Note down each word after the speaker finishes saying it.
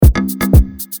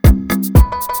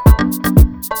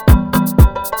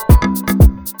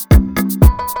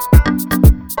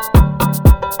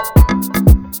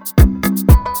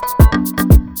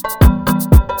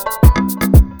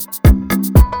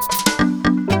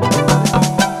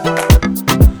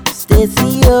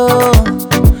oh,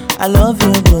 I love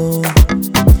you, boo.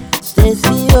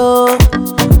 Stacey Oh,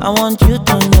 I want you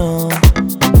to know.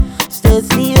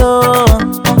 Stacey Oh,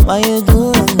 why you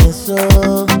doing this so?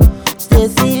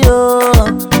 Stacey Oh,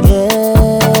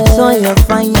 yeah. So you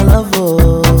find your love,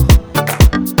 oh,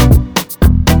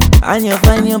 and you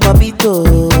find your papito.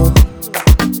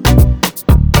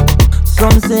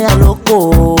 Some say I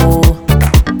loco,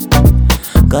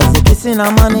 cause they kissing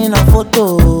a man in a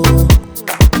photo.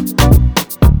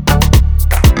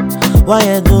 Why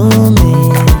you do me?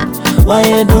 Why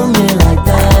you do me like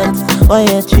that? Why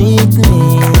you treat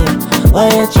me? Why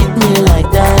you treat me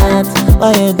like that?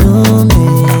 Why you do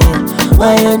me?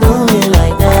 Why you do me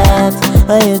like that?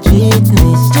 Why you treat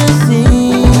me? Stacey,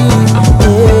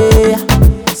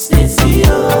 yeah. Stacey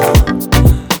Oh,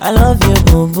 I love you,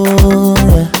 boo boo.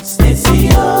 Yeah. Stacey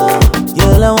Oh,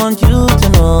 girl, I want you to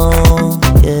know.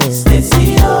 Yeah.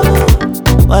 Stacey Oh,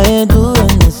 why you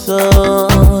doing this so?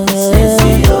 Yeah.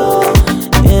 Stacey Oh,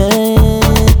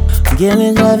 yeah. Girl,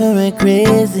 you're driving me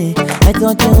crazy. I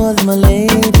thought you was my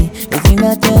lady. You think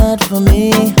that you had for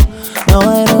me. Now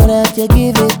I know that you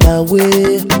give it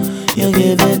away. You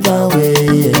give it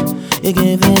away. You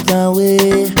give it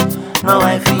away. Now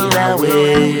I feel that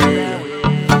way.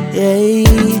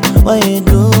 Yeah, why you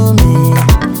do me?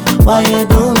 Why you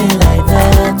do me like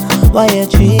that? Why you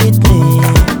treat me?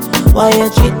 Why you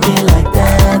treat me like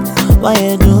that? Why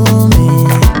you do me?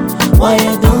 Why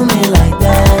you do me like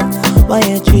that? Why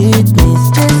you treat me?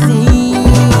 Stacey,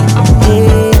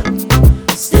 yeah.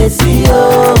 Stacey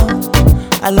Oh,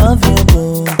 I love you,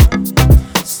 boo.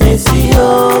 Stacey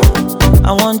Oh,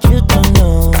 I want you to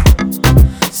know.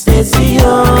 Stacey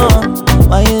Oh,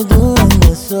 why you